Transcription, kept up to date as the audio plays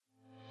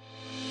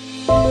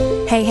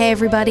Hey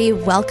everybody,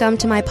 welcome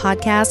to my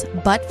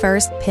podcast, But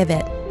First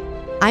Pivot.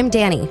 I'm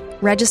Danny,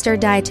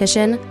 registered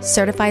dietitian,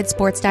 certified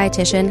sports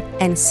dietitian,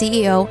 and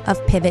CEO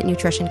of Pivot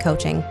Nutrition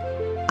Coaching.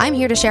 I'm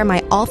here to share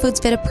my all foods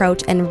fit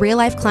approach and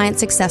real-life client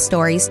success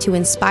stories to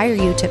inspire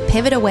you to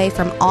pivot away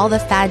from all the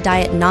fad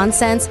diet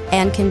nonsense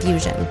and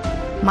confusion.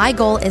 My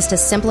goal is to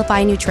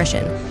simplify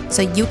nutrition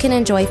so you can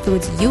enjoy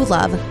foods you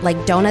love,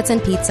 like donuts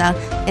and pizza,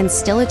 and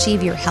still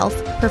achieve your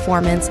health,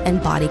 performance,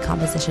 and body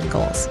composition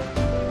goals.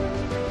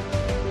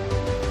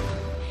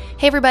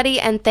 Hey everybody,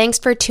 and thanks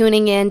for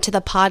tuning in to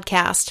the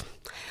podcast.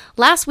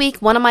 Last week,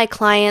 one of my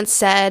clients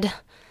said,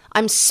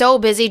 I'm so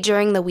busy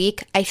during the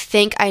week, I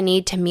think I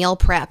need to meal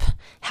prep.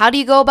 How do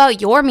you go about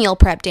your meal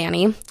prep,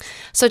 Danny?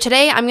 So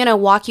today, I'm going to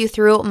walk you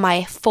through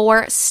my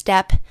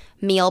 4-step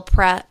meal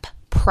prep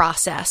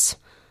process.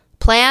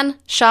 Plan,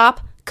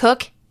 shop,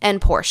 cook,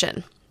 and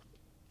portion.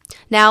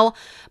 Now,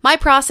 my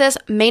process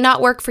may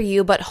not work for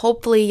you, but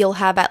hopefully you'll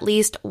have at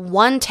least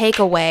one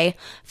takeaway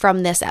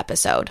from this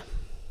episode.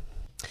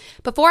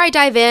 Before I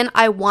dive in,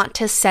 I want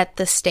to set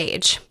the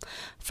stage.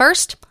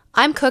 First,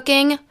 I'm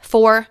cooking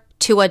for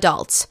 2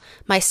 adults,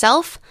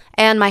 myself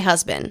and my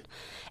husband.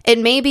 It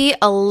may be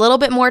a little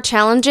bit more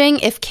challenging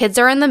if kids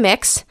are in the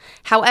mix.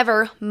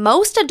 However,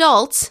 most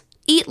adults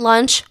eat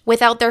lunch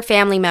without their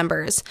family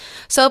members.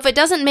 So if it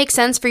doesn't make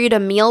sense for you to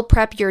meal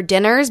prep your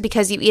dinners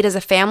because you eat as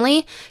a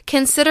family,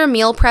 consider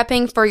meal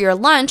prepping for your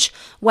lunch,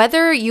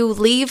 whether you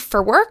leave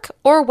for work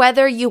or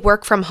whether you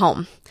work from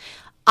home.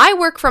 I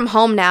work from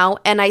home now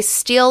and I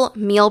still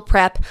meal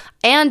prep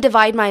and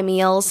divide my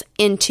meals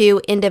into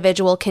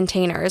individual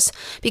containers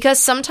because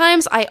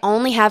sometimes I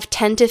only have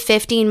 10 to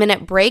 15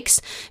 minute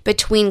breaks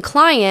between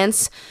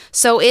clients,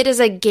 so it is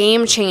a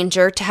game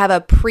changer to have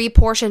a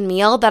pre-portioned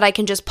meal that I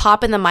can just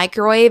pop in the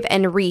microwave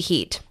and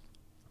reheat.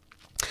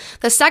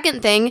 The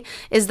second thing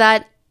is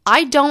that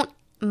I don't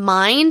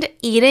mind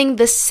eating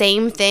the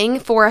same thing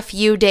for a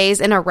few days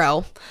in a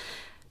row.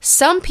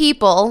 Some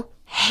people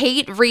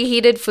hate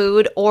reheated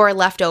food or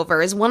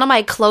leftovers. One of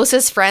my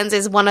closest friends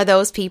is one of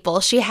those people.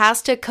 She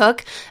has to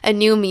cook a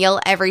new meal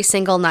every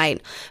single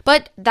night.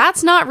 But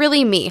that's not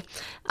really me.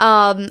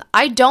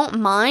 I don't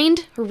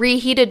mind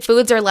reheated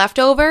foods or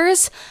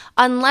leftovers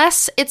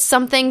unless it's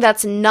something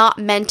that's not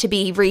meant to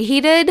be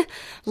reheated,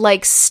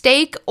 like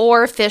steak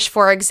or fish,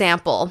 for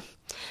example.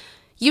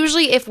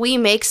 Usually if we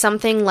make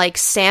something like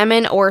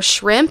salmon or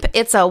shrimp,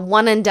 it's a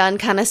one and done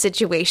kind of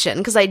situation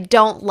because I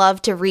don't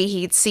love to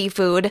reheat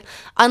seafood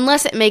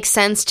unless it makes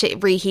sense to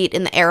reheat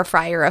in the air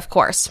fryer, of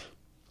course.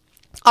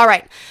 All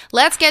right,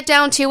 let's get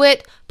down to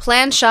it.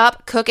 Plan,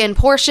 shop, cook, and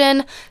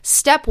portion.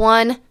 Step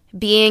 1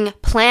 being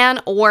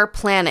plan or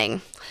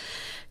planning.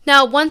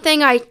 Now, one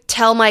thing I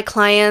tell my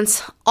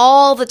clients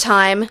all the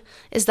time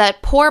is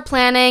that poor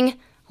planning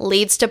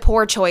leads to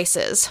poor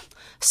choices.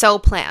 So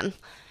plan.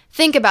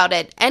 Think about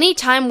it.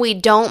 Anytime we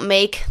don't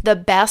make the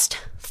best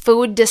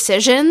food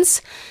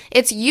decisions,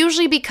 it's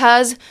usually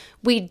because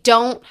we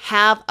don't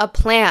have a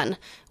plan.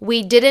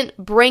 We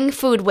didn't bring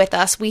food with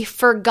us. We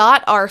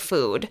forgot our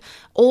food.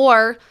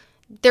 Or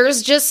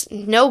there's just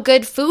no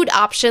good food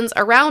options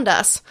around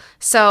us.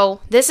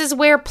 So this is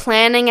where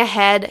planning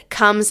ahead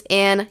comes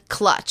in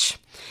clutch.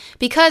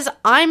 Because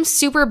I'm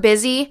super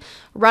busy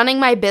running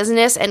my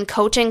business and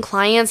coaching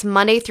clients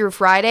Monday through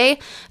Friday,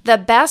 the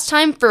best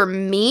time for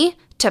me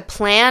to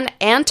plan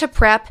and to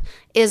prep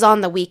is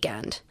on the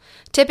weekend.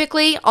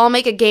 Typically, I'll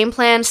make a game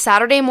plan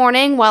Saturday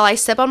morning while I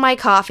sip on my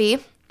coffee,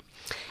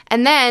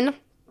 and then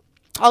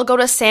I'll go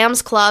to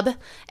Sam's Club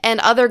and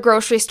other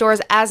grocery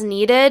stores as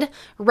needed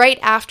right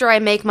after I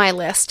make my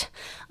list.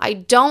 I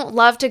don't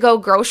love to go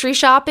grocery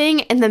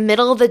shopping in the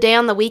middle of the day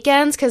on the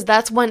weekends because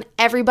that's when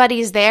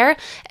everybody's there,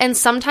 and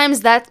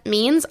sometimes that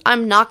means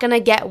I'm not going to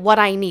get what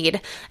I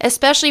need,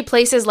 especially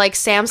places like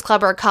Sam's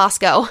Club or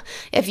Costco.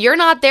 If you're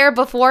not there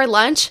before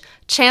lunch,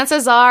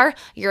 chances are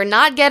you're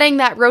not getting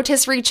that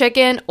rotisserie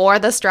chicken or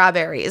the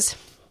strawberries.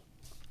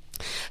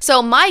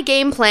 So my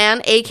game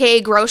plan, aka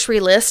grocery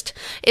list,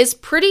 is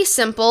pretty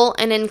simple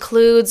and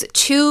includes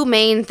 2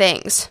 main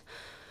things.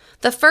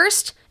 The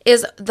first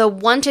is the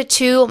 1 to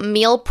 2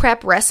 meal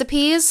prep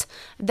recipes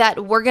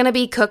that we're going to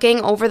be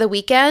cooking over the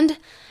weekend.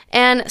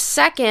 And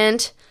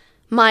second,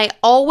 my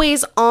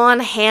always on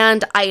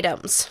hand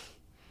items.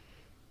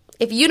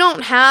 If you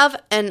don't have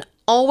an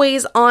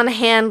always on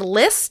hand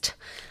list,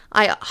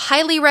 I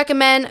highly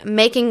recommend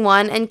making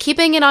one and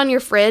keeping it on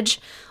your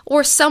fridge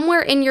or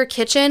somewhere in your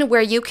kitchen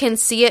where you can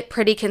see it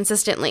pretty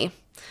consistently.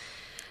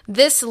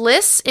 This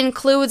list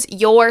includes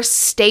your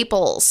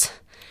staples,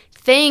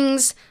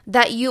 things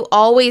that you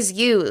always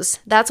use.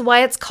 That's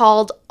why it's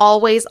called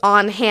always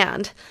on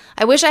hand.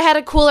 I wish I had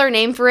a cooler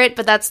name for it,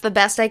 but that's the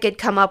best I could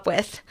come up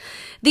with.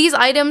 These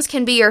items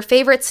can be your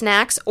favorite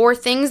snacks or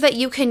things that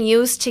you can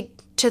use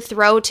to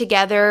throw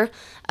together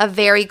a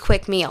very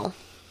quick meal.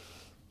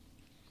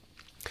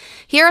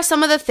 Here are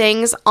some of the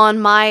things on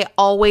my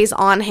always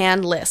on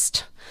hand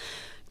list.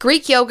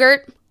 Greek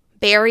yogurt,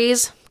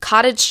 berries,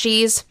 cottage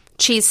cheese,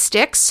 cheese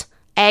sticks,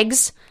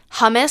 eggs,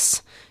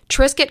 hummus,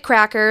 Triscuit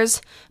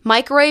crackers,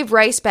 microwave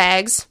rice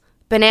bags,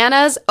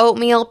 bananas,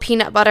 oatmeal,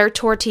 peanut butter,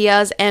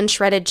 tortillas, and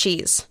shredded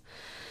cheese.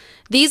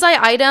 These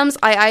items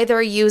I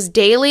either use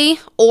daily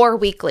or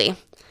weekly.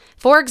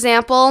 For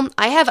example,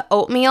 I have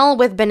oatmeal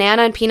with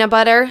banana and peanut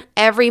butter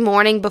every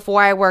morning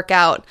before I work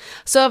out.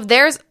 So if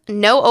there's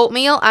no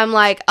oatmeal, I'm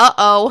like,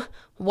 uh-oh,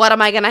 what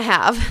am I going to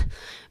have?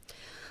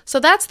 So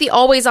that's the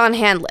always on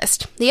hand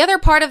list. The other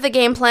part of the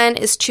game plan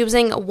is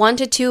choosing 1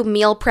 to 2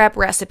 meal prep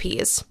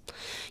recipes.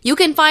 You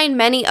can find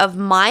many of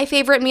my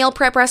favorite meal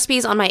prep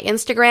recipes on my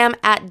Instagram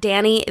at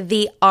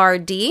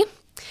DannyTheRD.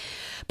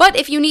 But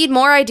if you need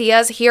more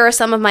ideas, here are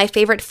some of my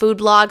favorite food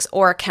blogs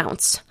or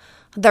accounts.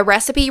 The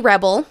Recipe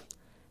Rebel,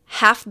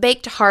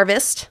 Half-Baked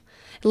Harvest,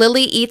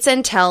 Lily Eats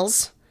and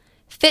Tells,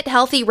 Fit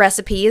Healthy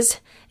Recipes,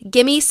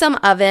 Gimme Some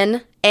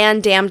Oven,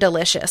 and Damn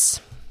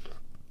Delicious.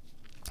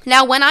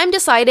 Now, when I'm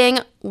deciding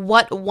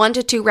what 1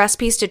 to 2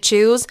 recipes to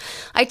choose,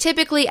 I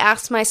typically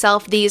ask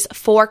myself these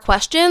 4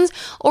 questions,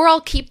 or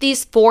I'll keep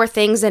these 4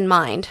 things in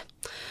mind.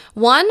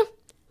 1,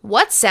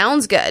 what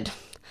sounds good?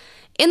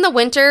 In the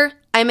winter,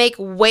 I make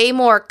way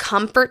more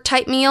comfort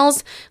type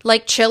meals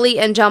like chili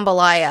and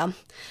jambalaya,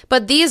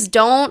 but these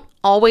don't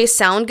always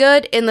sound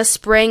good in the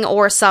spring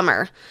or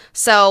summer.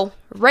 So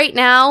right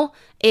now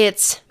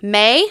it's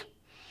May.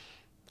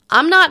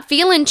 I'm not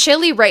feeling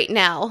chili right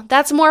now.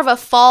 That's more of a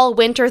fall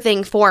winter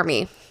thing for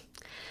me.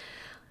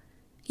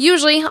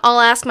 Usually I'll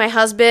ask my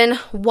husband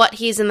what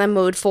he's in the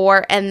mood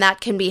for, and that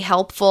can be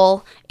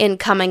helpful in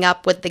coming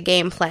up with the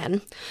game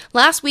plan.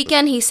 Last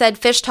weekend he said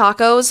fish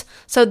tacos,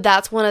 so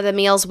that's one of the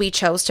meals we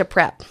chose to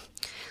prep.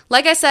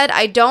 Like I said,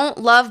 I don't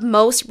love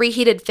most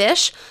reheated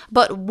fish,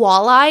 but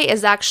walleye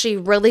is actually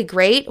really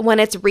great when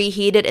it's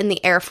reheated in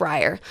the air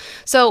fryer.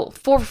 So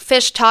for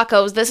fish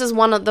tacos, this is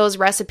one of those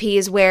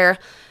recipes where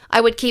I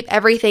would keep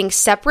everything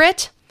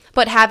separate,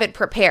 but have it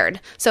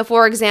prepared. So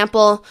for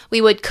example, we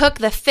would cook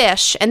the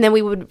fish and then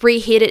we would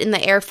reheat it in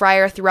the air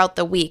fryer throughout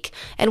the week.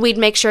 And we'd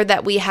make sure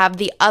that we have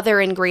the other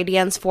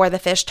ingredients for the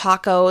fish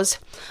tacos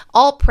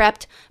all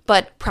prepped,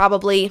 but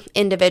probably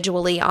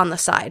individually on the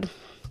side.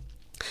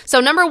 So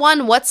number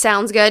 1, what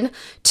sounds good?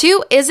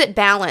 2, is it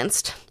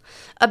balanced?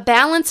 A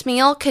balanced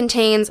meal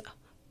contains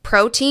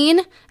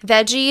protein,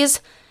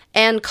 veggies,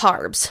 and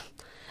carbs.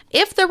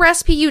 If the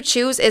recipe you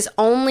choose is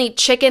only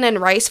chicken and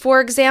rice,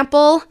 for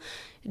example,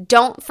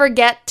 don't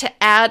forget to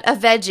add a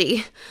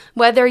veggie,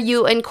 whether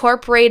you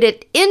incorporate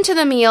it into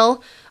the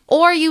meal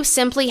or you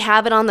simply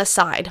have it on the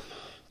side.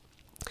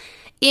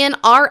 In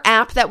our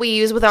app that we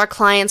use with our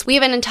clients, we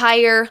have an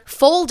entire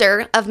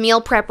folder of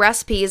meal prep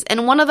recipes,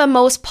 and one of the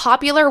most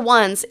popular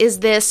ones is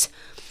this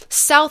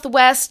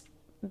Southwest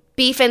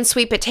beef and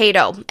sweet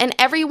potato, and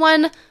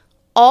everyone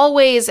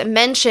always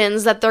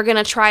mentions that they're going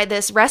to try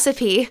this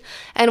recipe,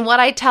 and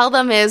what I tell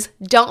them is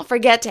don't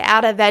forget to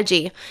add a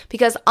veggie,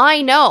 because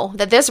I know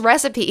that this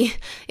recipe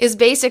is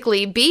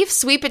basically beef,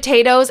 sweet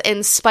potatoes,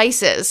 and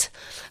spices.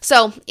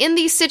 So in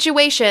these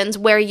situations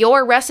where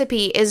your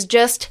recipe is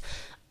just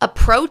a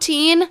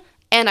protein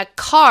and a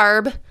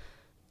carb,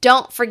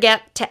 don't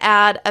forget to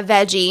add a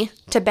veggie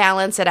to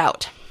balance it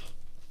out.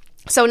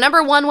 So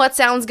number 1, what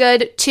sounds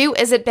good? 2,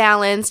 is it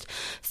balanced?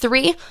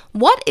 3,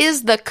 what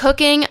is the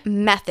cooking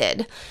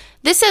method?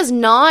 This is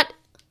not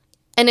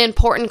an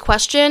important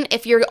question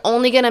if you're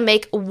only going to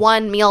make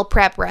 1 meal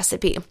prep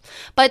recipe.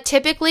 But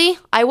typically,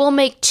 I will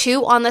make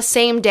 2 on the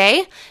same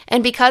day,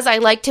 and because I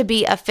like to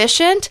be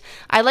efficient,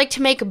 I like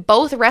to make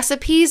both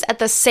recipes at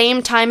the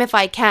same time if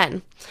I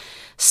can.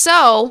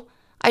 So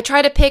I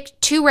try to pick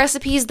 2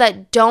 recipes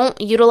that don't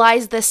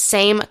utilize the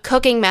same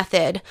cooking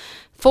method.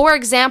 For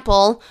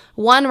example,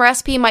 one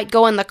recipe might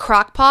go in the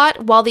crock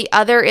pot while the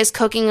other is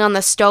cooking on the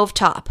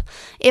stovetop.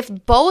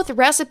 If both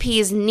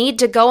recipes need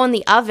to go in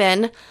the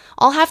oven,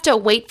 I'll have to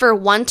wait for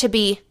one to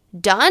be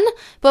done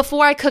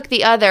before I cook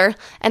the other,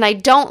 and I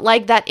don't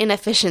like that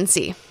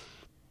inefficiency.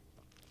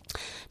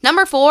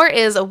 Number 4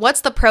 is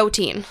what's the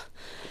protein?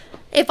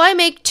 If I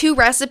make 2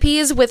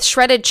 recipes with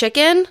shredded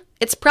chicken,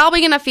 it's probably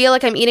going to feel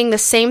like I'm eating the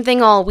same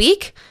thing all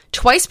week,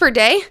 twice per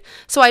day,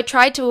 so I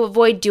try to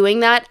avoid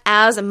doing that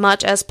as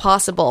much as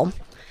possible.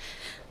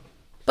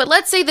 But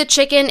let's say the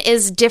chicken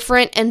is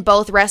different in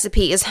both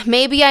recipes.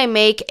 Maybe I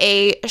make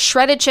a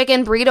shredded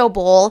chicken burrito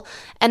bowl,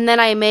 and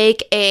then I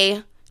make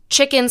a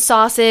chicken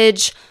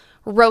sausage,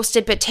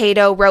 roasted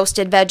potato,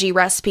 roasted veggie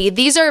recipe.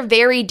 These are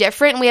very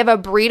different. We have a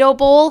burrito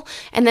bowl,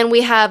 and then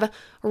we have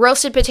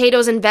roasted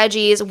potatoes and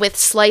veggies with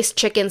sliced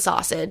chicken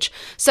sausage.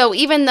 So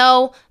even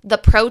though the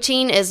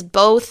protein is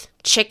both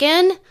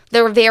chicken,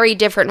 they're very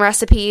different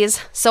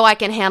recipes, so I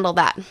can handle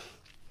that.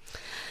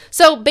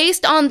 So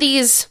based on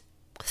these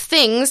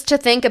things to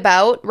think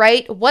about,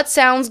 right? What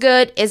sounds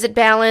good? Is it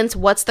balanced?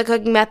 What's the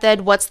cooking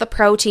method? What's the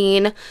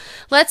protein?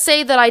 Let's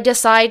say that I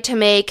decide to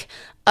make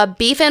a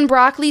beef and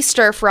broccoli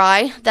stir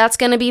fry. That's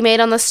going to be made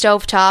on the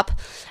stovetop.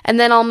 And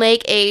then I'll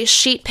make a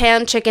sheet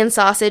pan chicken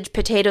sausage,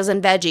 potatoes,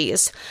 and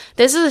veggies.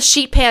 This is a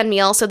sheet pan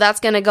meal, so that's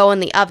going to go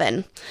in the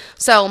oven.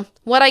 So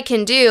what I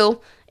can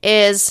do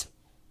is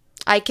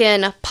I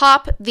can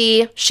pop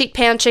the sheet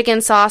pan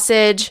chicken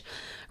sausage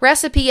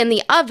recipe in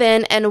the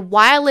oven, and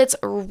while it's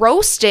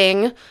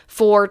roasting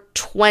for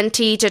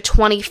 20 to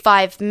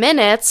 25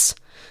 minutes,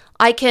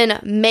 I can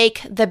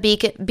make the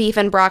beef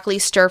and broccoli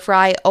stir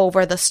fry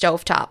over the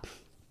stovetop.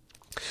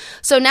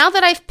 So now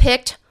that I've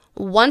picked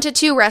 1 to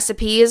 2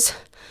 recipes,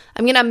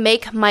 I'm going to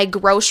make my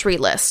grocery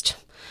list.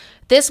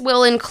 This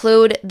will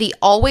include the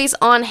always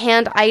on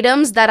hand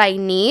items that I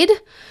need,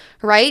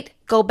 right?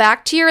 Go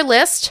back to your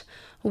list.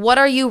 What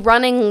are you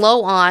running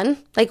low on?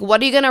 Like,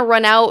 what are you going to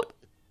run out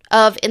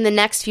of in the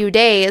next few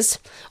days?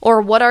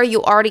 Or what are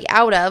you already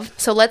out of?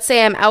 So let's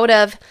say I'm out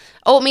of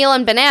oatmeal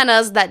and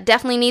bananas. That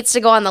definitely needs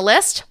to go on the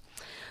list.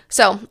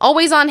 So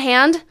always on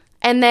hand.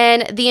 And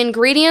then the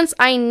ingredients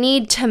I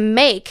need to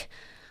make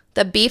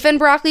the beef and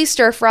broccoli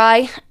stir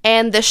fry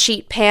and the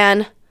sheet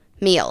pan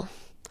meal.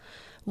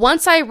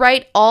 Once I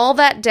write all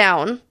that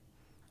down,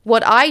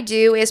 what I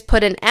do is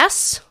put an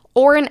S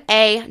or an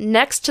A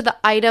next to the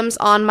items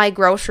on my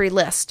grocery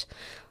list.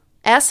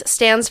 S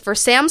stands for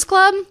Sam's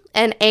Club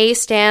and A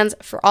stands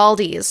for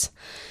Aldi's.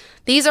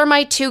 These are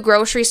my 2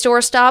 grocery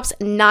store stops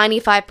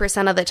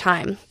 95% of the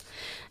time.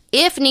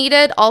 If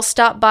needed, I'll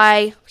stop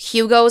by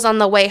Hugo's on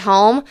the way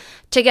home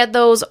to get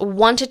those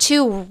 1 to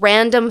 2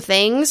 random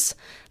things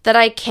that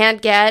I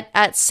can't get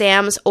at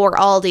Sam's or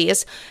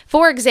Aldi's.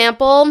 For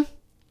example,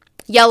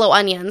 yellow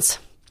onions.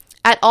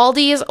 At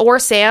Aldi's or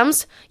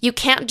Sam's, you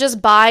can't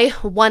just buy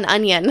 1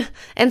 onion.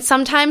 And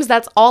sometimes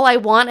that's all I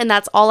want and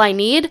that's all I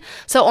need.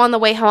 So on the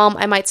way home,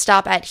 I might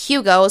stop at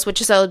Hugo's, which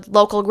is a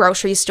local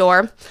grocery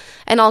store,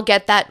 and I'll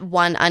get that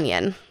 1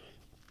 onion.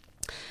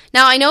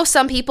 Now, I know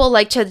some people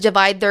like to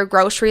divide their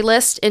grocery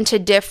list into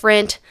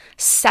different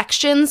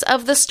sections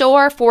of the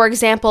store. For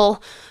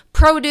example,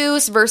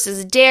 produce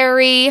versus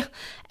dairy,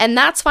 and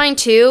that's fine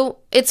too.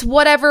 It's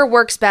whatever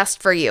works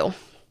best for you.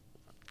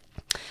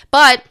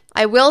 But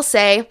I will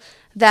say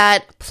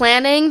that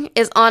planning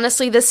is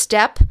honestly the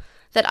step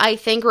that I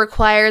think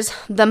requires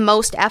the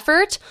most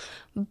effort.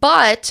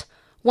 But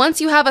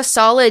once you have a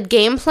solid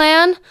game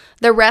plan,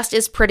 the rest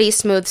is pretty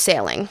smooth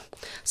sailing.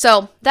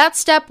 So that's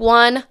step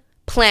 1,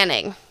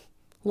 planning.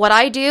 What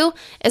I do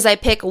is I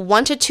pick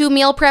 1 to 2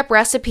 meal prep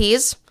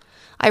recipes.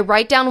 I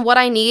write down what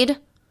I need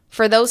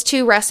for those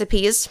 2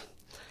 recipes.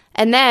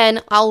 And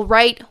then I'll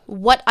write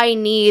what I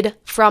need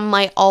from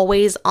my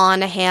always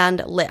on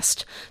hand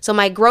list. So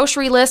my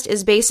grocery list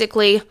is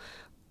basically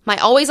my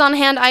always on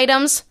hand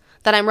items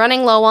that I'm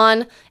running low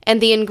on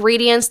and the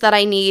ingredients that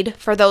I need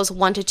for those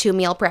 1 to 2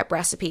 meal prep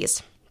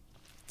recipes.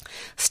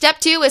 Step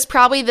 2 is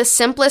probably the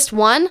simplest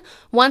one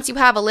once you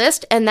have a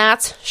list, and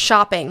that's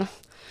shopping.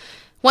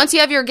 Once you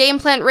have your game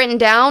plan written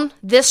down,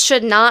 this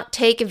should not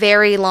take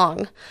very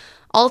long.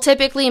 I'll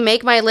typically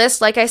make my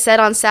list, like I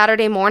said, on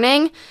Saturday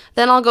morning.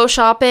 Then I'll go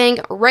shopping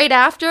right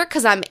after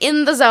because I'm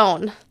in the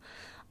zone.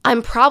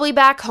 I'm probably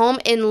back home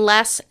in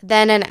less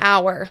than an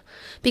hour.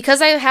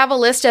 Because I have a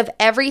list of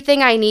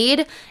everything I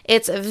need,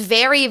 it's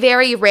very,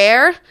 very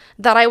rare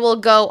that I will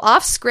go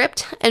off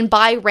script and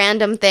buy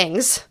random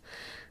things.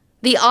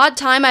 The odd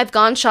time I've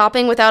gone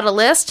shopping without a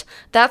list,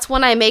 that's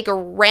when I make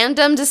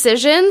random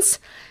decisions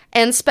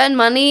and spend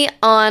money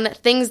on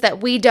things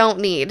that we don't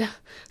need.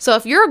 So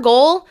if your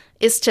goal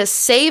is to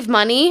save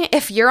money,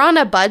 if you're on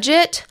a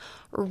budget,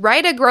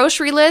 write a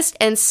grocery list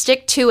and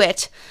stick to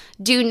it.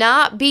 Do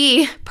not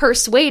be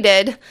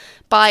persuaded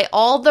by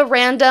all the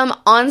random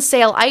on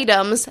sale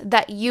items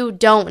that you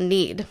don't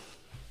need.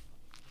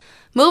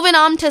 Moving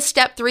on to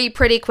step 3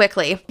 pretty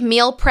quickly.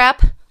 Meal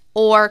prep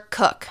or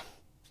cook.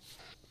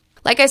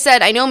 Like I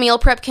said, I know meal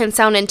prep can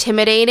sound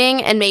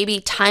intimidating and maybe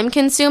time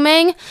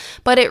consuming,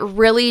 but it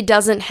really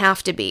doesn't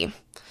have to be.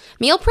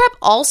 Meal prep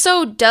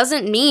also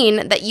doesn't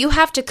mean that you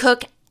have to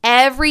cook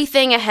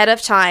everything ahead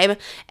of time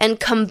and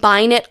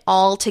combine it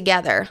all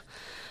together.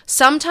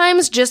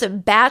 Sometimes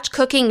just batch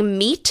cooking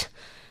meat,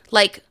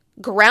 like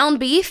ground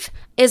beef,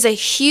 is a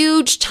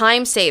huge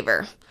time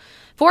saver.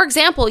 For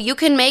example, you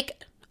can make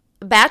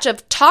a batch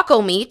of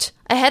taco meat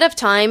ahead of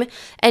time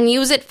and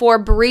use it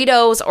for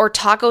burritos or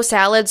taco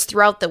salads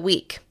throughout the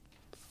week.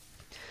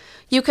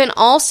 You can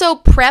also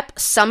prep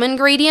some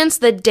ingredients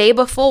the day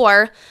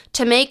before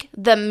to make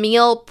the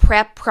meal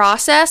prep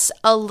process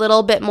a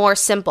little bit more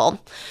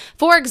simple.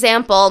 For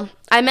example,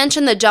 I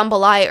mentioned the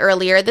jambalaya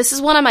earlier. This is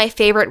one of my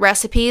favorite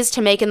recipes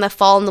to make in the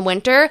fall and the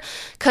winter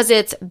because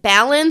it's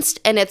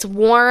balanced and it's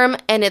warm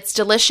and it's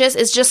delicious.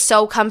 It's just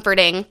so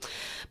comforting.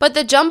 But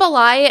the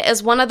jambalaya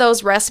is one of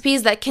those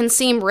recipes that can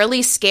seem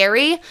really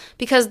scary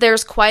because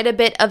there's quite a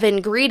bit of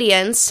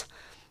ingredients.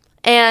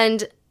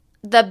 And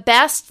the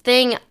best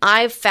thing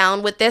I've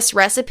found with this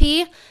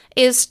recipe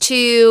is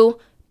to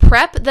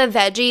prep the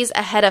veggies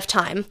ahead of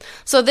time.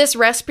 So this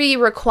recipe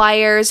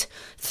requires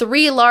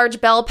 3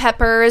 large bell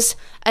peppers,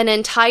 an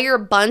entire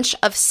bunch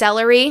of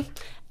celery,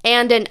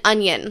 and an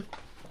onion.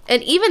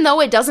 And even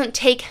though it doesn't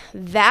take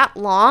that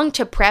long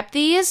to prep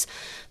these,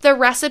 the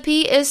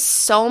recipe is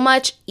so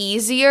much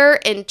easier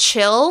and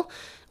chill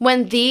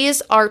when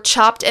these are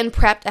chopped and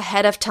prepped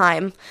ahead of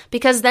time,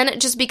 because then it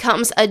just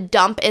becomes a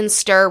dump and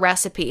stir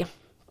recipe.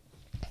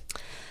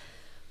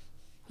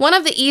 One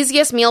of the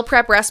easiest meal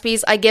prep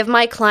recipes I give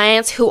my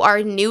clients who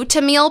are new to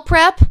meal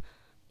prep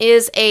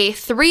is a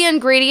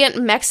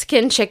 3-ingredient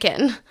Mexican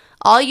chicken.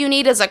 All you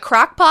need is a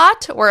crock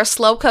pot or a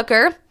slow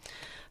cooker,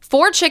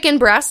 4 chicken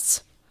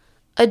breasts,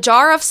 a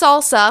jar of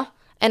salsa,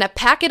 and a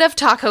packet of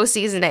taco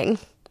seasoning.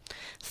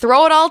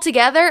 Throw it all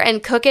together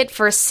and cook it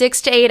for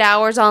 6 to 8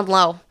 hours on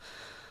low.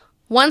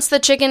 Once the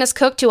chicken is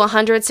cooked to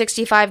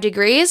 165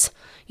 degrees,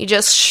 you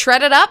just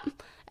shred it up,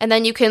 and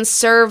then you can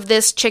serve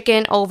this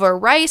chicken over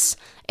rice,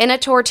 in a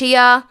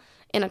tortilla,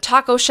 in a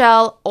taco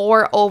shell,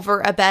 or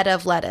over a bed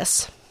of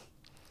lettuce.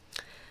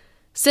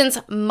 Since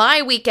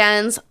my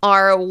weekends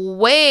are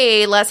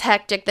way less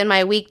hectic than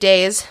my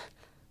weekdays,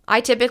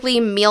 I typically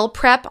meal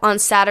prep on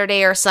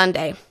Saturday or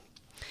Sunday.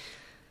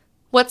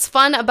 What's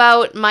fun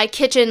about my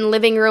kitchen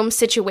living room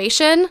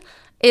situation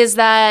is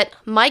that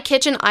my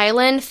kitchen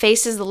island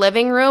faces the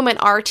living room and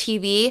our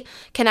TV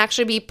can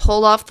actually be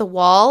pulled off the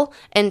wall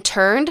and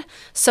turned.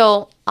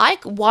 So I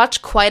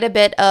watch quite a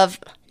bit of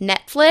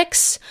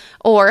Netflix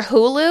or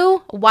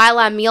Hulu while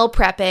I'm meal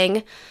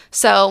prepping.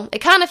 So it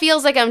kind of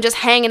feels like I'm just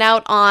hanging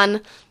out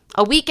on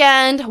a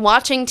weekend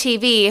watching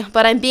TV,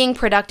 but I'm being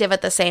productive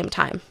at the same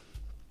time.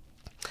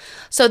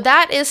 So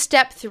that is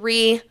step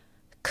 3,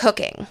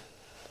 cooking.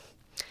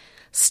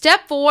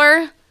 Step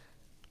 4,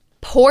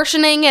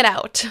 portioning it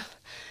out.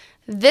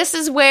 This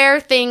is where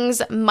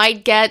things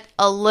might get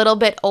a little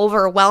bit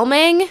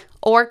overwhelming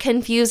or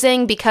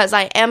confusing because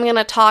I am going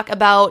to talk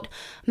about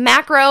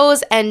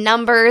macros and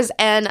numbers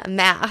and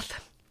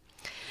math.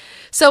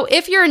 So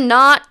if you're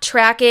not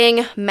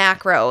tracking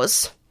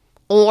macros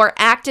or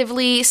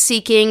actively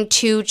seeking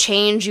to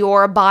change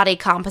your body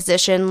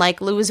composition,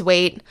 like lose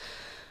weight,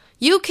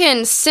 you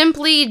can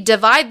simply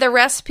divide the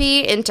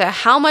recipe into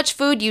how much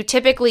food you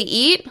typically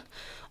eat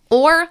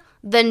or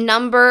the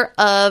number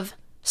of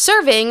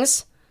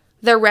servings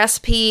the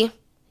recipe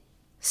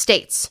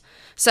states.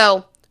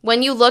 So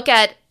when you look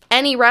at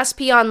any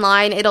recipe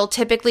online, it'll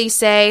typically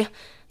say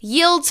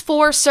yields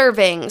 4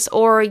 servings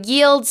or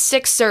yields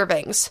 6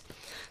 servings.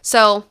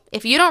 So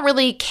if you don't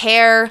really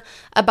care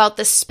about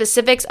the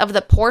specifics of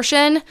the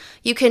portion,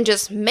 you can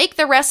just make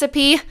the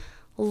recipe,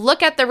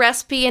 look at the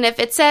recipe, and if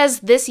it says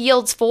this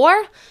yields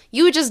 4,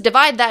 you just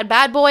divide that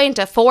bad boy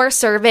into 4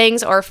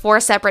 servings or 4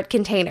 separate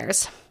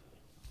containers.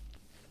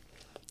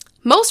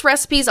 Most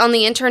recipes on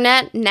the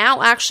internet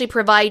now actually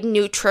provide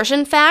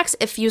nutrition facts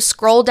if you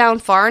scroll down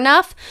far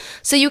enough,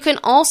 so you can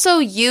also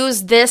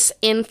use this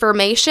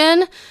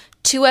information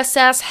to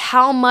assess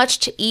how much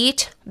to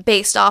eat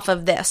based off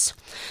of this.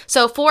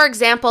 So for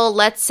example,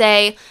 let's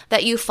say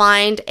that you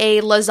find a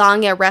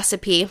lasagna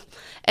recipe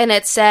and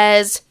it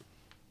says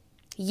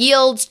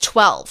yields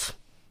 12.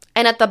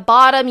 And at the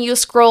bottom you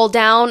scroll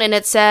down and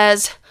it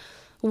says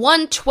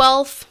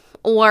 1/12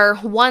 or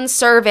 1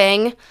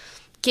 serving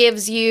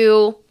gives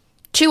you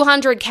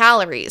 200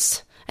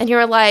 calories. And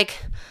you're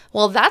like,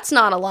 well, that's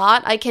not a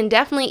lot. I can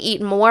definitely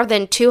eat more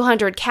than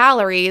 200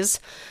 calories.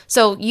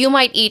 So you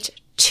might eat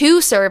 2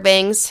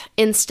 servings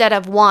instead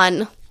of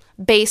 1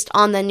 based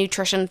on the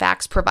nutrition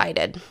facts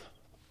provided.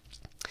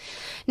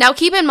 Now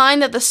keep in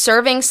mind that the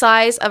serving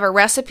size of a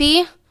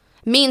recipe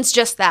means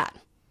just that.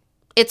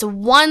 It's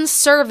 1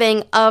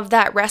 serving of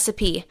that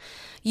recipe.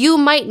 You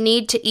might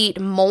need to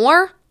eat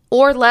more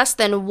or less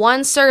than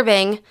 1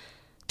 serving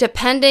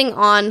depending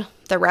on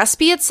the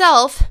recipe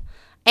itself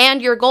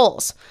and your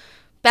goals.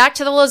 Back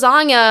to the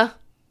lasagna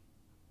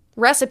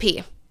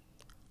recipe.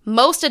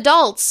 Most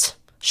adults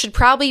should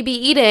probably be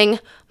eating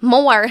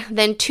more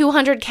than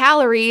 200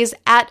 calories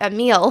at a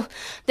meal.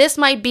 This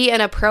might be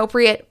an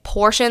appropriate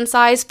portion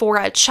size for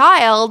a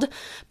child,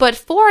 but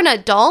for an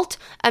adult,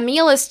 a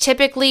meal is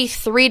typically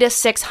 300 to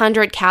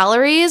 600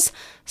 calories,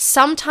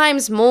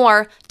 sometimes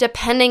more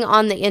depending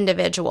on the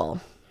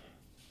individual.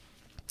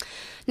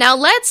 Now,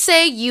 let's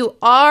say you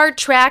are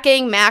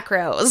tracking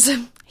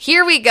macros.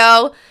 Here we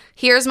go.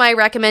 Here's my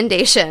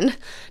recommendation.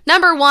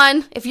 Number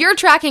 1, if you're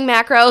tracking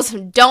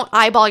macros, don't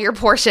eyeball your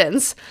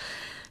portions.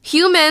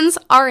 Humans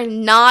are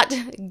not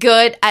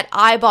good at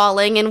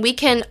eyeballing, and we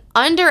can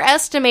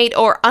underestimate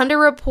or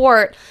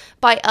underreport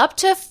by up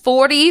to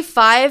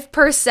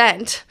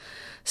 45%.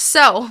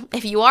 So,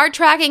 if you are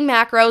tracking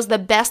macros, the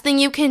best thing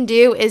you can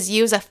do is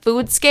use a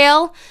food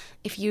scale.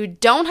 If you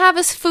don't have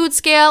a food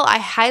scale, I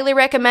highly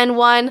recommend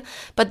one,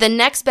 but the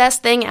next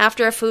best thing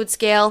after a food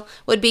scale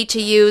would be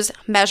to use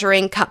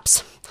measuring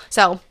cups.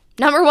 So,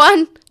 number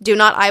 1, do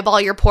not eyeball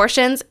your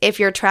portions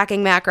if you're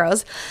tracking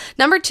macros.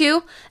 Number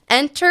 2,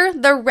 enter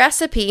the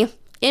recipe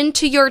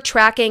into your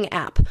tracking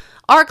app.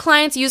 Our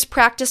clients use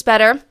Practice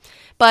Better,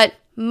 but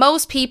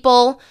most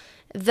people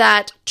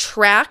that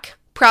track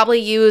probably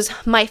use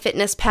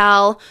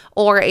MyFitnessPal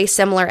or a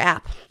similar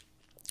app.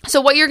 So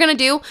what you're going to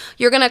do,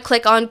 you're going to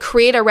click on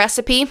Create a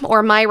Recipe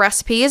or My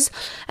Recipes,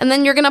 and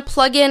then you're going to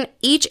plug in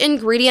each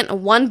ingredient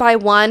one by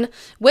one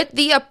with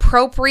the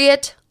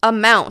appropriate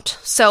amount.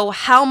 So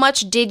how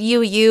much did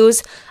you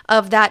use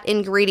of that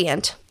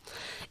ingredient?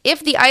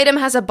 If the item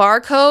has a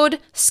barcode,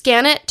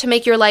 scan it to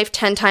make your life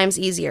 10 times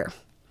easier.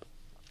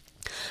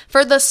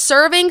 for the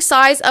serving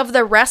size of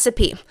the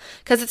recipe,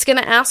 because it's going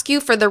to ask you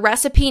for the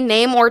recipe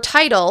name or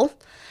title,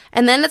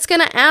 and then it's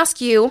going to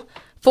ask you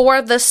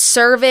for the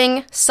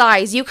serving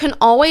size. You can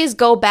always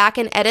go back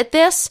and edit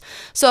this.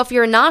 So if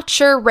you're not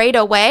sure right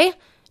away,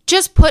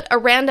 just put a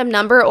random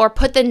number or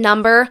put the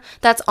number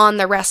that's on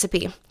the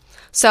recipe.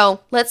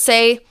 So let's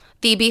say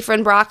the beef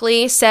and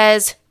broccoli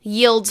says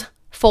yields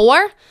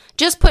 4.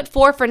 Just put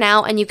 4 for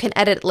now and you can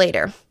edit it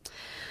later.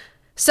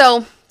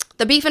 So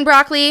the beef and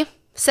broccoli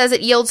says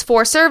it yields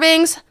 4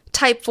 servings,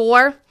 type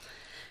 4.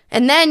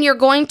 And then you're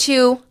going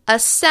to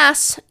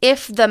assess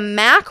if the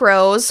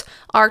macros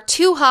are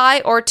too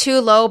high or too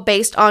low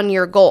based on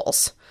your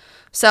goals.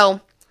 So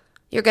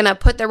you're going to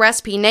put the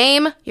recipe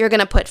name, you're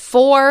going to put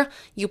 4,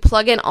 you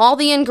plug in all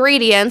the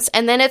ingredients,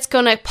 and then it's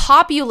going to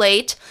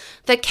populate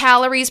the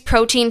calories,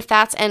 protein,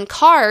 fats, and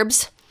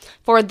carbs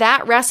for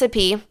that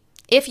recipe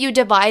if you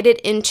divide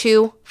it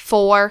into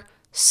 4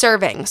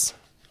 servings.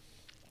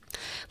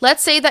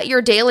 Let's say that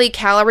your daily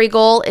calorie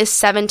goal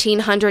is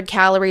 1,700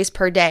 calories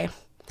per day.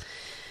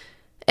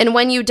 And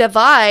when you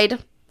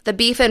divide the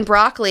beef and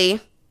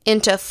broccoli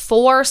into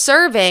 4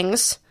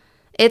 servings,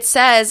 it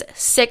says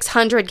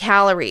 600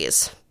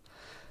 calories.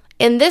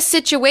 In this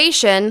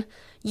situation,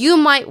 you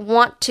might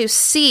want to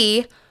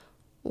see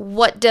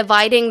what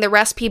dividing the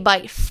recipe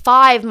by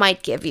 5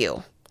 might give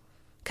you.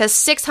 Because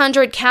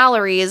 600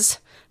 calories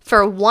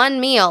for one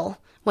meal,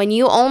 when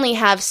you only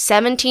have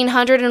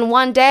 1,700 in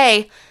one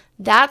day,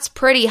 that's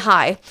pretty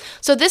high.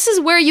 So this is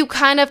where you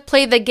kind of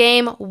play the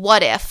game,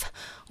 what if?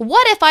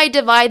 What if I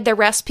divide the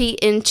recipe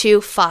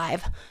into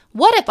 5?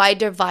 What if I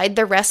divide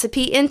the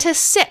recipe into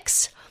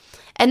 6?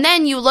 And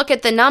then you look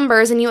at the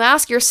numbers and you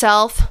ask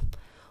yourself,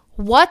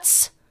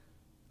 what's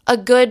a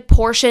good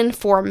portion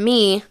for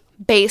me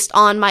based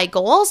on my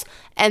goals?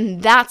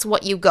 And that's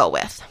what you go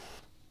with.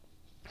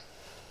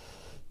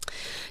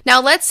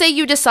 Now, let's say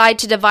you decide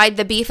to divide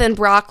the beef and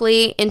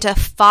broccoli into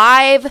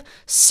 5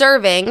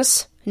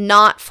 servings,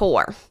 not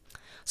 4.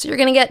 So you're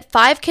going to get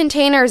 5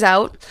 containers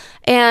out,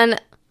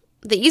 and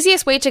the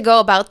easiest way to go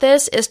about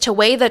this is to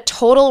weigh the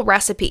total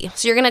recipe.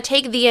 So you're going to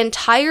take the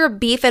entire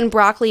beef and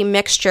broccoli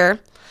mixture,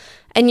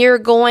 and you're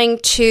going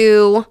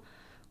to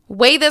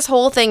weigh this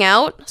whole thing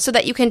out so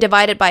that you can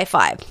divide it by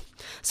 5.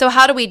 So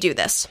how do we do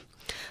this?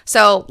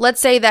 So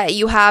let's say that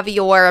you have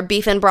your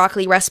beef and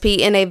broccoli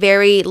recipe in a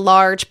very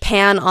large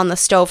pan on the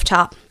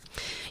stovetop.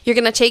 You're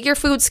going to take your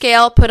food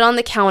scale, put it on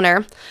the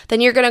counter,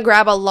 then you're going to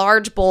grab a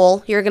large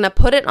bowl, you're going to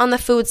put it on the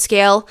food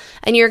scale,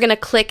 and you're going to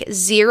click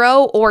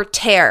 0 or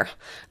tare.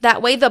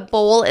 That way the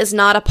bowl is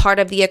not a part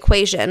of the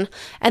equation.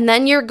 And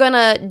then you're going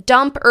to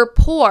dump or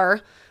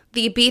pour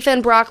the beef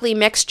and broccoli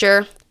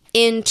mixture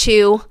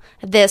into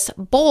this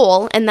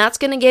bowl, and that's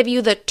going to give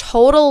you the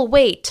total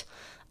weight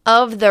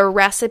of the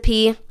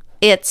recipe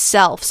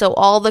itself, so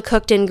all the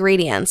cooked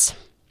ingredients.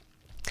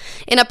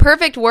 In a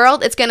perfect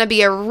world, it's going to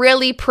be a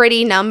really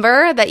pretty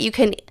number that you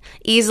can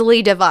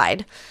easily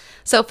divide.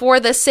 So for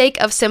the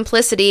sake of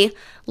simplicity,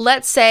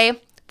 let's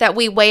say that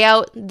we weigh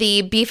out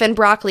the beef and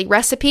broccoli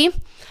recipe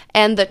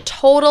and the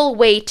total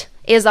weight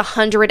is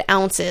 100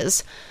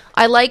 ounces.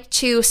 I like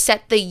to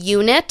set the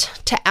unit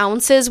to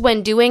ounces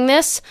when doing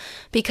this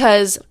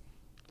because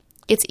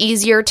it's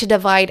easier to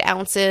divide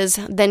ounces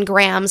than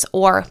grams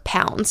or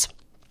pounds.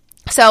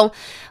 So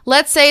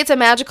let's say it's a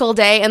magical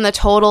day and the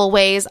total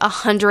weighs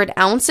 100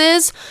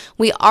 ounces.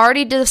 We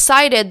already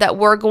decided that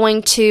we're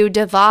going to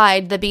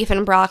divide the beef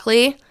and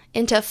broccoli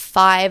into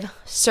 5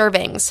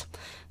 servings.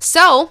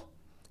 So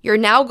you're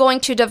now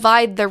going to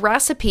divide the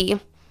recipe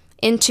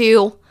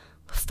into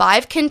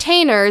 5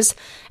 containers,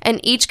 and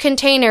each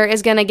container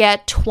is going to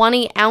get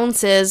 20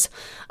 ounces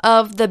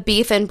of the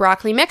beef and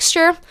broccoli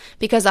mixture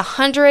because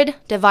 100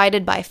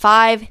 divided by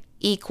 5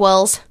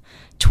 equals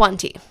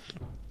 20.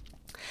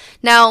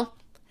 Now,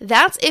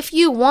 that's if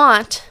you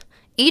want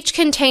each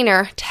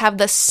container to have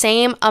the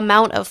same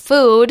amount of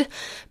food,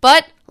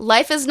 but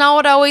life is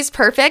not always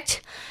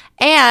perfect,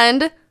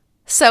 and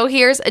so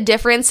here's a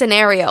different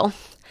scenario.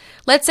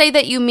 Let's say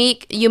that you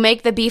make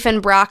the beef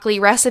and broccoli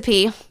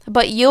recipe,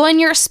 but you and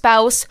your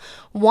spouse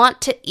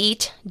want to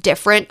eat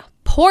different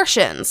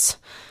portions.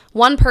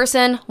 One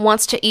person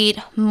wants to eat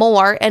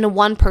more, and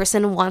one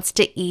person wants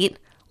to eat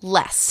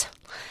less.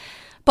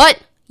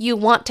 But you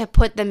want to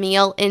put the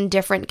meal in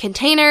different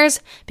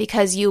containers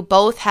because you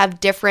both have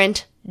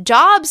different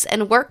jobs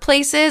and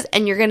workplaces,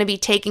 and you're going to be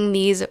taking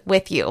these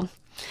with you.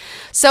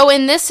 So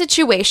in this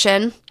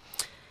situation,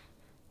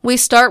 we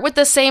start with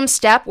the same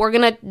step. We're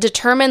going to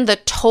determine the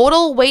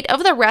total weight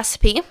of the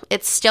recipe.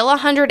 It's still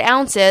 100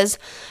 ounces,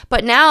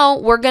 but now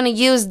we're going to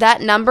use that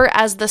number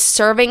as the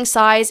serving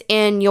size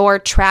in your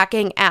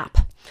tracking app.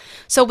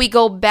 So we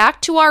go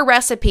back to our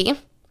recipe,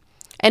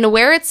 and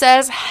where it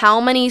says how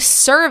many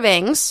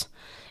servings,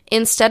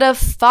 instead of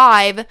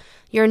 5,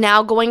 you're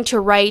now going to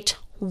write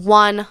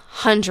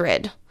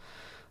 100.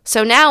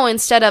 So now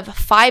instead of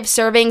 5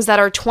 servings that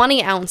are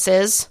 20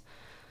 ounces,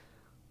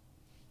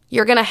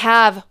 you're going to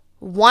have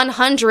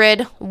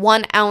 100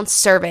 1-ounce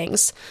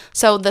servings.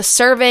 So the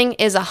serving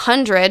is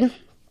 100.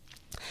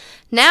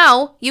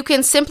 Now you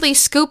can simply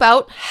scoop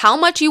out how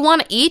much you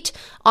want to eat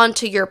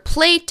onto your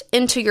plate,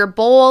 into your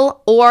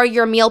bowl, or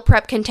your meal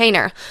prep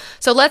container.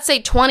 So let's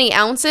say 20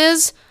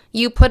 ounces,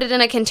 you put it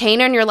in a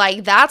container and you're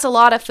like, that's a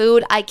lot of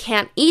food, I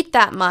can't eat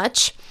that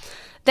much.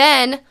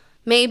 Then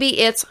maybe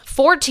it's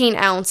 14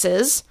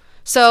 ounces.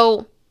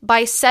 So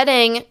by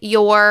setting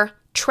your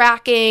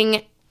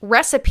tracking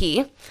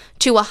recipe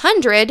to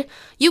 100,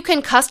 you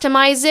can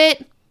customize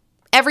it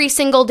every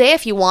single day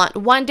if you want.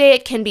 One day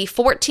it can be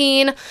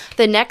 14,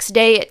 the next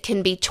day it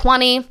can be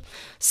 20.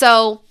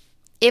 So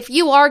if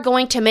you are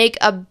going to make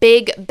a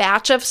big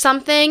batch of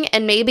something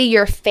and maybe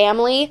your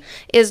family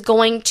is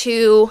going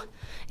to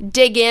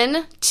dig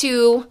in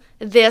to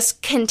this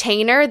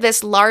container,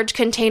 this large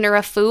container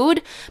of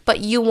food, but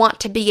you want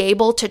to be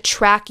able to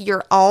track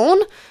your own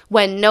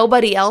when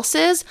nobody else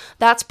is,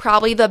 that's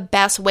probably the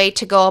best way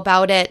to go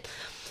about it.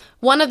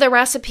 One of the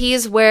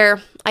recipes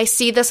where I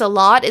see this a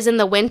lot is in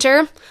the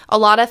winter. A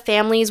lot of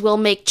families will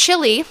make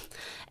chili,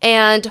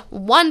 and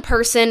one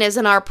person is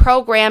in our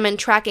program and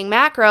tracking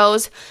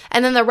macros,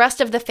 and then the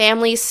rest of the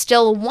family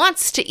still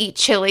wants to eat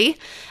chili.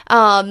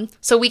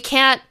 So we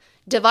can't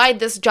divide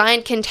this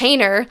giant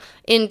container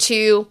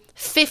into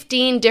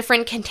 15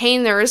 different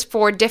containers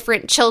for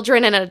different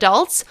children and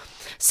adults.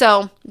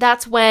 So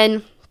that's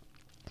when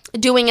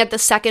doing it the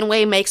second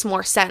way makes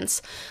more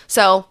sense.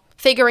 So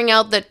figuring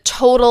out the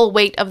total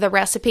weight of the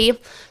recipe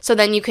so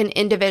then you can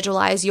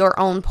individualize your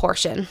own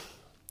portion.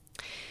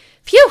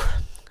 Phew,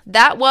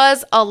 that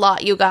was a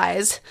lot, you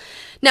guys.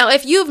 Now,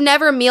 if you've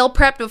never meal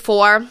prepped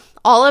before,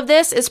 all of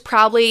this is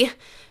probably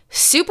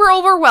super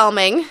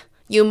overwhelming.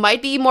 You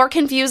might be more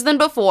confused than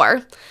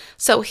before.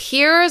 So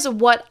here's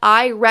what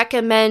I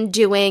recommend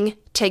doing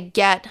to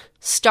get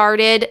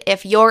started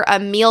if you're a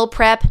meal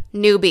prep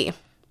newbie.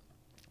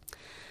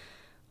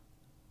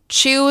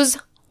 Choose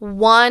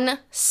one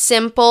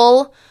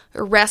simple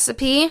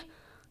recipe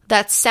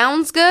that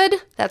sounds good,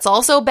 that's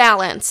also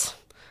balanced.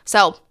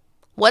 So,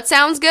 what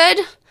sounds good?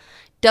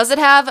 Does it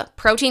have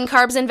protein,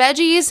 carbs, and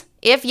veggies?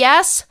 If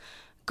yes,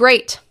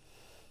 great.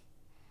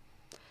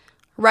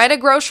 Write a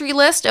grocery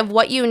list of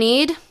what you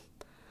need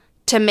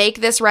to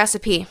make this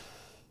recipe.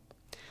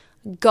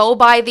 Go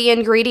buy the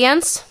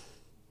ingredients.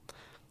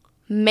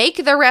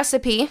 Make the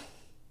recipe.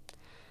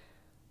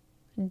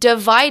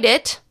 Divide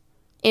it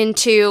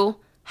into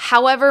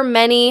however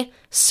many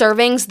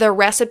servings the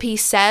recipe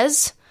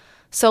says.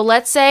 So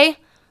let's say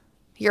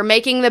you're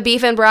making the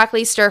beef and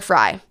broccoli stir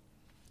fry.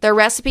 The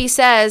recipe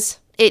says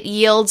it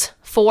yields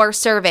 4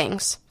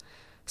 servings.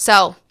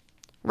 So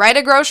write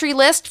a grocery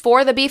list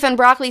for the beef and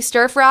broccoli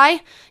stir fry.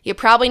 You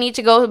probably need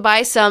to go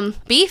buy some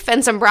beef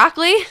and some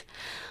broccoli.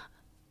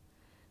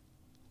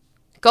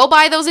 Go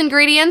buy those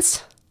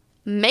ingredients.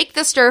 Make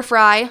the stir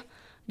fry.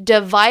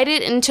 Divide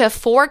it into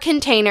 4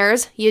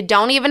 containers. You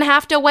don't even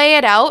have to weigh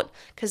it out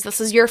because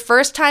this is your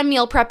first time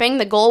meal prepping.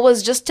 The goal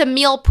was just to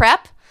meal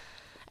prep.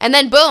 And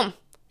then boom,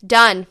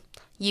 done.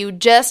 You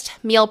just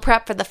meal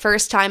prep for the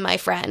first time, my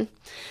friend.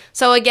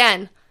 So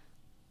again,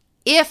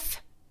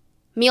 if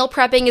meal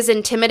prepping is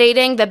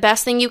intimidating, the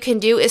best thing you can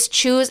do is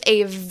choose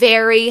a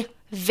very,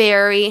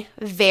 very,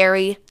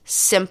 very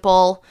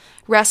simple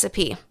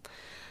recipe.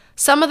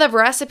 Some of the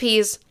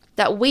recipes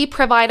that we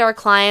provide our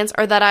clients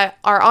or that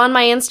are on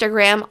my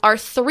Instagram are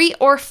 3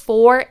 or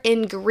 4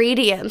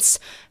 ingredients.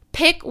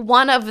 Pick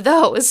one of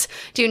those.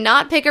 Do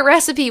not pick a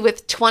recipe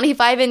with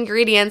 25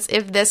 ingredients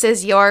if this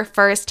is your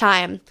first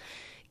time.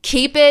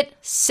 Keep it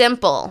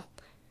simple.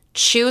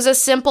 Choose a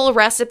simple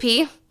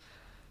recipe.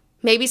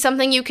 Maybe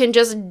something you can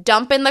just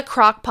dump in the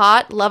crock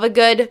pot. Love a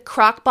good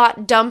crock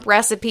pot dump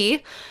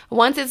recipe.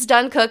 Once it's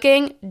done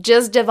cooking,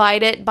 just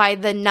divide it by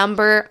the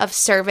number of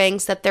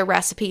servings that the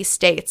recipe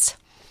states.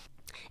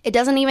 It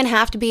doesn't even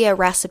have to be a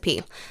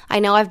recipe. I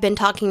know I've been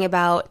talking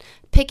about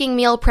picking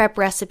meal prep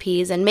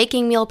recipes and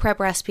making meal prep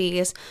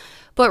recipes,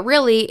 but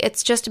really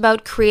it's just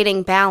about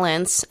creating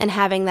balance and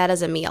having that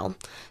as a meal.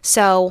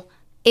 So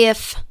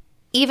if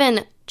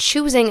even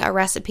choosing a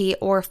recipe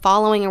or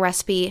following a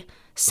recipe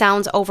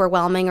sounds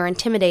overwhelming or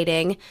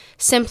intimidating,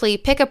 simply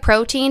pick a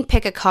protein,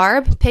 pick a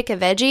carb, pick a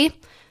veggie,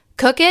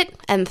 cook it,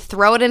 and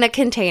throw it in a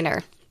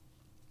container.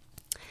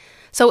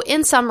 So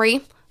in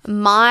summary,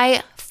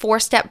 my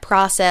 4-step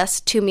process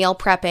to meal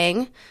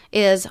prepping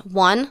is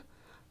 1,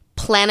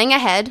 planning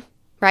ahead,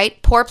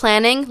 right? Poor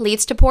planning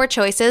leads to poor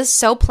choices,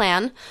 so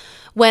plan.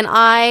 When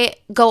I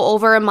go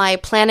over my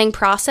planning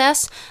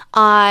process,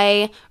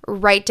 I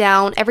write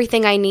down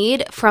everything I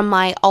need from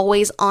my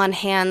always on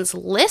hands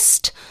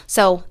list.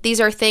 So these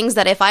are things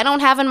that if I don't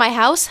have in my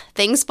house,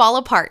 things fall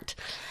apart.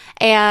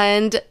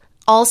 And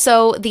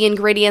also the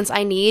ingredients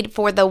I need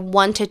for the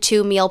 1 to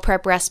 2 meal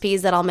prep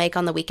recipes that I'll make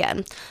on the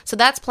weekend. So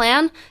that's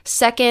plan.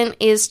 Second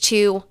is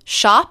to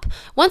shop.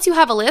 Once you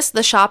have a list,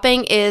 the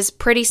shopping is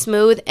pretty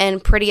smooth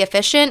and pretty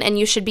efficient, and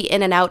you should be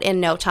in and out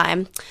in no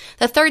time.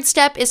 The third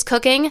step is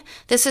cooking.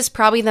 This is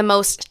probably the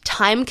most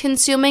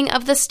time-consuming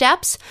of the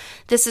steps.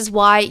 This is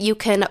why you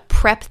can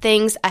prep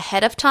things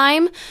ahead of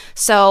time.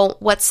 So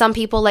what some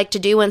people like to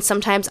do, and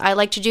sometimes I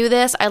like to do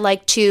this, I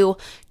like to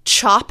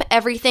chop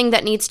everything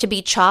that needs to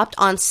be chopped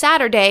on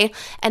Saturday,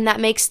 and that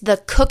makes the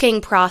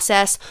cooking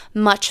process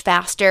much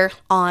faster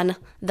on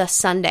the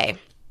Sunday.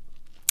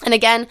 And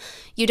again,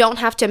 you don't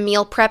have to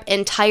meal prep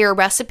entire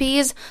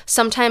recipes.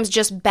 Sometimes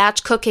just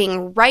batch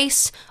cooking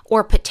rice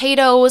or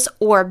potatoes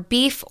or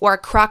beef or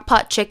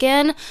crock-pot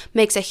chicken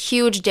makes a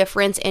huge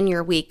difference in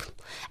your week.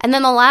 And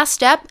then the last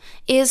step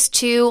is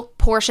to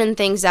portion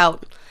things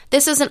out.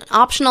 This is an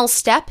optional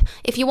step.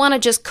 If you want to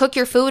just cook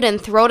your food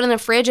and throw it in the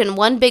fridge in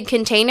one big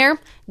container,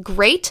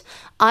 great.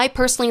 I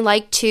personally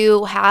like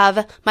to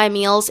have my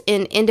meals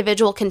in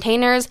individual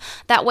containers.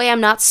 That way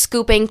I'm not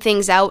scooping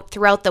things out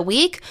throughout the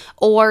week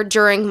or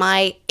during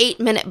my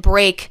 8-minute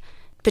break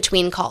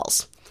between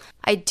calls.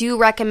 I do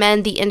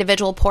recommend the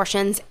individual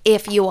portions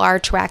if you are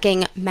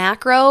tracking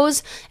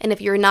macros, and if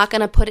you're not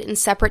going to put it in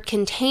separate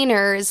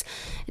containers,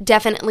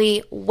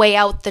 definitely weigh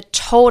out the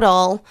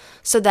total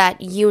so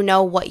that you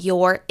know what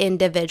your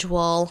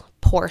individual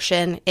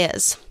portion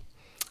is.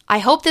 I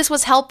hope this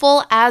was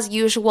helpful. As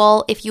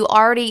usual, if you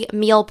already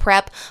meal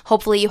prep,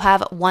 hopefully you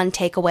have one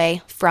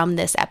takeaway from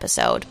this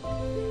episode.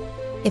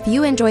 If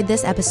you enjoyed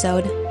this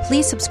episode,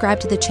 please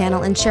subscribe to the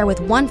channel and share with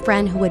one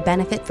friend who would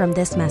benefit from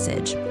this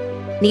message.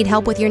 Need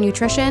help with your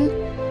nutrition?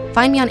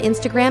 Find me on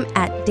Instagram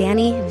at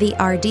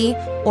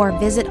DannyTheRD or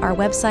visit our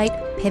website,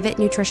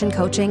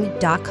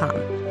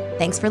 pivotnutritioncoaching.com.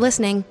 Thanks for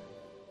listening.